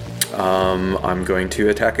armor. I'm going to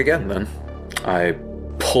attack again then. I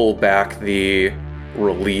pull back the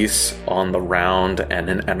release on the round and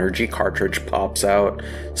an energy cartridge pops out,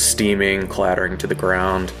 steaming, clattering to the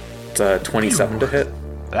ground. It's a 27 to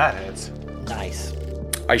hit. That hits. Nice.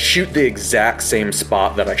 I shoot the exact same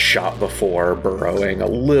spot that I shot before, burrowing a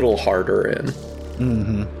little harder in.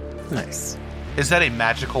 Mm-hmm. Nice. Is that a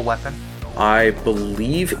magical weapon? I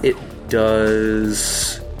believe it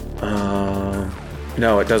does...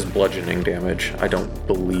 no, it does bludgeoning damage. I don't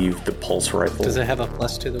believe the pulse rifle... Does it have a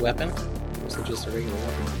plus to the weapon? Or is it just a regular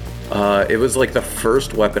weapon? It was like the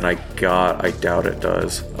first weapon I got. I doubt it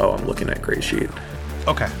does. Oh, I'm looking at Gray Sheet.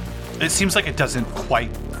 Okay. It seems like it doesn't quite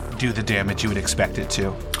do the damage you would expect it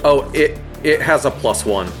to. Oh, it has a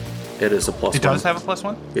 +1. It is a +1. It does have a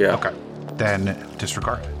 +1? Yeah. Okay. Then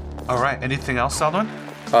disregard. All right. Anything else, Saldwin?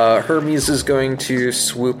 Hermes is going to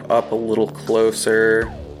swoop up a little closer.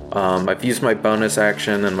 I've used my bonus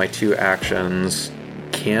action and my 2 actions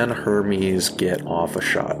can Hermes get off a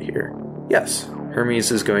shot here? Yes.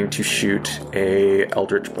 Hermes is going to shoot a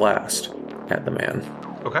Eldritch Blast at the man.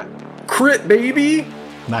 Okay. Crit, baby!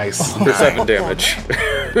 Nice. For 7 damage.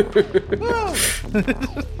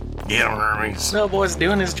 Get him, Hermes. Snowboy's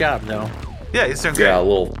doing his job, though. Yeah, he's doing great. Yeah,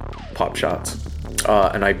 little pop shots.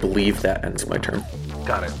 And I believe that ends my turn.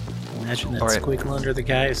 Got it. Imagine that All right. squiggle under the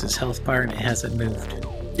guy is his health bar and it hasn't moved.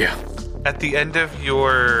 Yeah. At the end of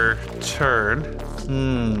your turn,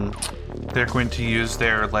 they're going to use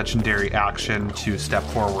their legendary action to step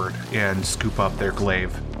forward and scoop up their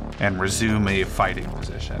glaive and resume a fighting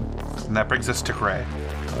position. And that brings us to Gray.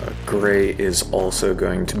 Gray is also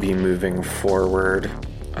going to be moving forward.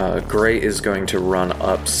 Gray is going to run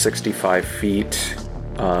up 65 feet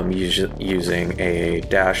using a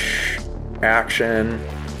dash action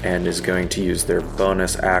and is going to use their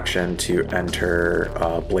bonus action to enter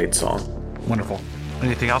Blade Song. Wonderful.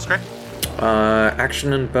 Anything else, Gray?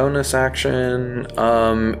 Action and bonus action.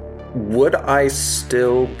 Would I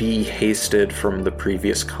still be hasted from the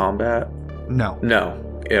previous combat? No.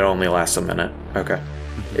 No, it only lasts a minute. Okay.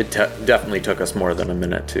 It definitely took us more than a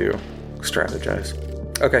minute to strategize.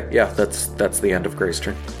 Okay, yeah, that's the end of Gray's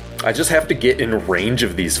turn. I just have to get in range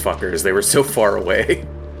of these fuckers. They were so far away.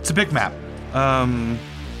 It's a big map.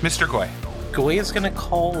 Mr. Goy. Goy is gonna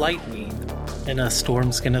call lightning, and a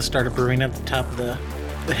storm's gonna start brewing at the top of the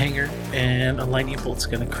hangar, and a lightning bolt's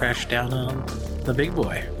gonna crash down on the big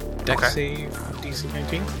boy. Dex save DC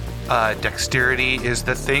 19. Dexterity is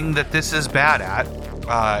the thing that this is bad at.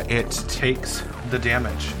 It takes the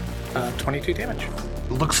damage. 22 damage.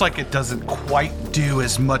 Looks like it doesn't quite do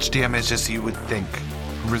as much damage as you would think.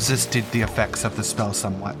 Resisted the effects of the spell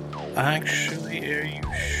somewhat. Actually, are you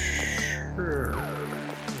sure?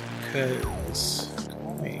 Because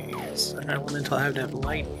always, I don't until I have to have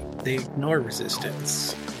lightning. They ignore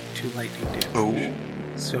resistance to lightning damage. Oh.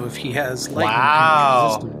 So if he has lightning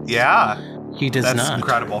Wow. Yeah. he does That's not.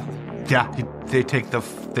 incredible. Yeah, they take the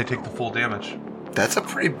full damage. That's a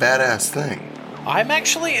pretty badass thing. I'm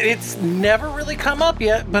actually, it's never really come up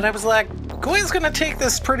yet, but I was like, Goy's gonna take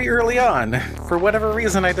this pretty early on. For whatever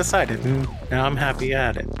reason I decided, and now I'm happy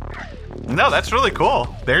at it. No, that's really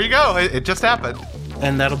cool. There you go. It just happened.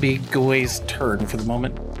 And that'll be Goy's turn for the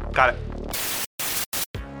moment. Got it.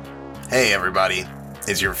 Hey everybody,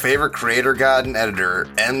 it's your favorite creator, god, and editor,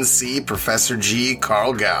 MC Professor G.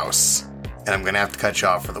 Carl Gauss. And I'm gonna have to cut you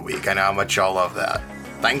off for the week. I know how much y'all love that.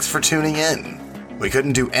 Thanks for tuning in. We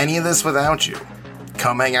couldn't do any of this without you.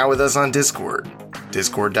 Come hang out with us on Discord.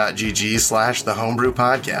 Discord.gg/The Homebrew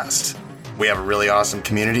Podcast. We have a really awesome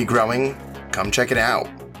community growing. Come check it out.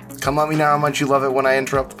 Come let me know how much you love it when I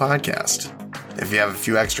interrupt the podcast. If you have a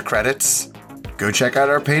few extra credits, go check out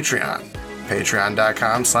our Patreon.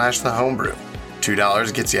 Patreon.com/The Homebrew.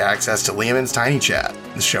 $2 gets you access to Lehman's Tiny Chat,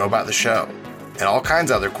 the show about the show, and all kinds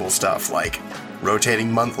of other cool stuff like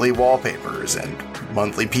rotating monthly wallpapers and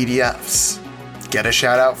monthly PDFs. Get a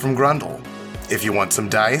shout out from Grundle. If you want some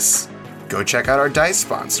dice, go check out our dice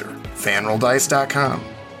sponsor, fanrolldice.com.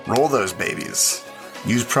 Roll those babies.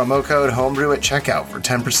 Use promo code homebrew at checkout for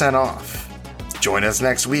 10% off. Join us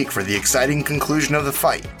next week for the exciting conclusion of the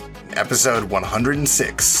fight, episode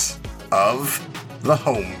 106 of The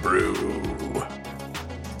Homebrew.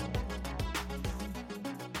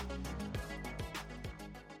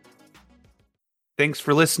 Thanks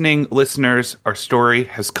for listening, listeners. Our story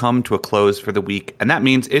has come to a close for the week, and that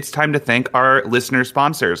means it's time to thank our listener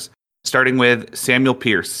sponsors, starting with Samuel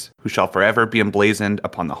Pierce, who shall forever be emblazoned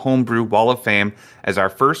upon the Homebrew Wall of Fame as our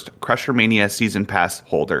first Crusher Mania Season Pass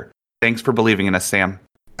holder. Thanks for believing in us, Sam.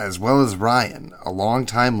 As well as Ryan, a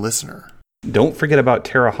longtime listener. Don't forget about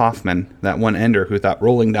Tara Hoffman, that one ender who thought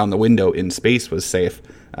rolling down the window in space was safe.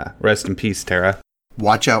 Rest in peace, Tara.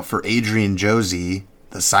 Watch out for Adrian Josie,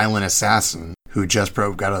 the silent assassin, who just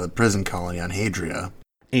broke out of the prison colony on Hadria.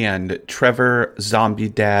 And Trevor, Zombie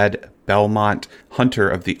Dad, Belmont, Hunter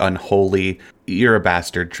of the Unholy. You're a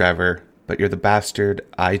bastard, Trevor, but you're the bastard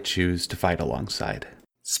I choose to fight alongside.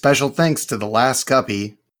 Special thanks to the last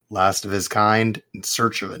guppy, last of his kind, in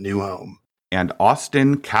search of a new home. And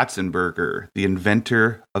Austin Katzenberger, the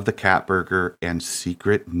inventor of the Cat Burger and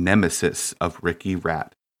secret nemesis of Ricky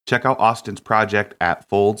Rat. Check out Austin's project at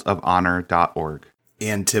foldsofonor.org.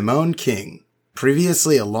 And Timon King,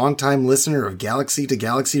 previously a longtime listener of Galaxy to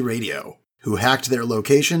Galaxy Radio, who hacked their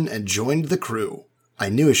location and joined the crew. I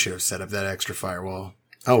knew I should have set up that extra firewall.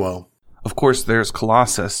 Oh well. Of course, there's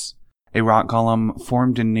Colossus, a rock golem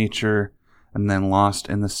formed in nature and then lost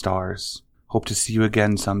in the stars. Hope to see you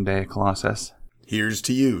again someday, Colossus. Here's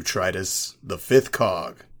to you, Tritus, the fifth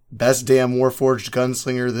cog. Best damn Warforged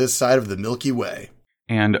gunslinger this side of the Milky Way.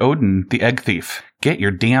 And Odin, the egg thief, Get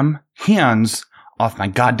your damn hands off my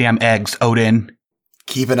goddamn eggs, Odin.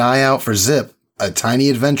 Keep an eye out for Zip, a tiny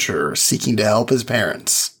adventurer seeking to help his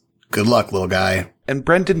parents. Good luck, little guy. And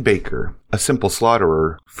Brendan Baker, a simple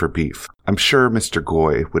slaughterer for beef. I'm sure Mr.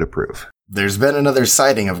 Goy would approve. There's been another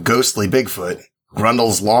sighting of ghostly Bigfoot,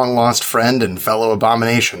 Grundle's long-lost friend and fellow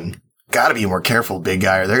abomination. Gotta be more careful, big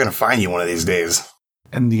guy, or they're gonna find you one of these days.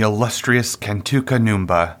 And the illustrious Kantuka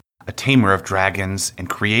Numba, a tamer of dragons and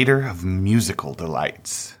creator of musical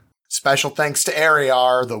delights. Special thanks to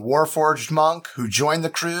Ariar, the warforged monk who joined the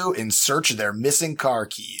crew in search of their missing car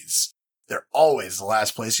keys. They're always the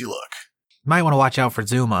last place you look. You might want to watch out for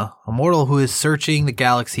Zuma, a mortal who is searching the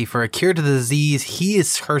galaxy for a cure to the disease he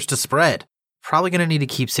is cursed to spread. Probably going to need to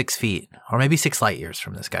keep 6 feet, or maybe 6 light years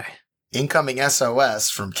from this guy. Incoming SOS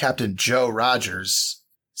from Captain Joe Rogers.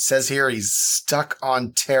 Says here he's stuck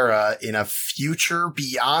on Terra in a future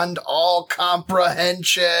beyond all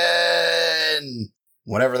comprehension.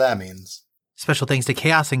 Whatever that means. Special thanks to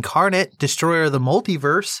Chaos Incarnate, destroyer of the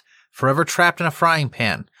multiverse, forever trapped in a frying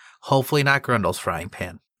pan. Hopefully not Grundle's frying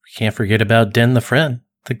pan. We can't forget about Den the Friend,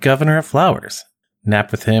 the governor of flowers.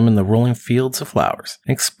 Nap with him in the rolling fields of flowers.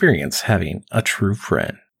 Experience having a true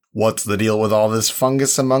friend. What's the deal with all this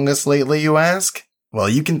fungus among us lately, you ask? Well,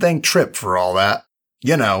 you can thank Trip for all that.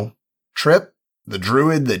 You know, Trip, the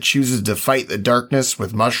druid that chooses to fight the darkness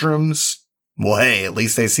with mushrooms. Well, hey, at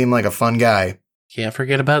least they seem like a fun guy. Can't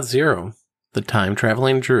forget about Zero, the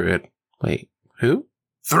time-traveling druid. Wait, who?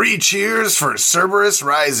 3 cheers for Cerberus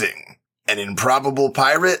Rising, an improbable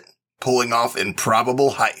pirate pulling off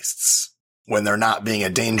improbable heists when they're not being a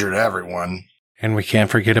danger to everyone. And we can't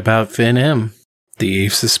forget about Finn M, the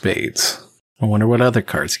ace of spades. I wonder what other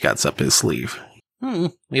cards he got up his sleeve.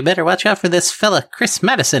 We better watch out for this fella, Chris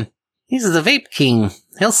Madison. He's the vape king.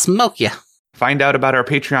 He'll smoke ya. Find out about our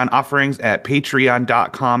Patreon offerings at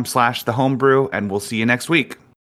patreon.com/thehomebrew, and we'll see you next week.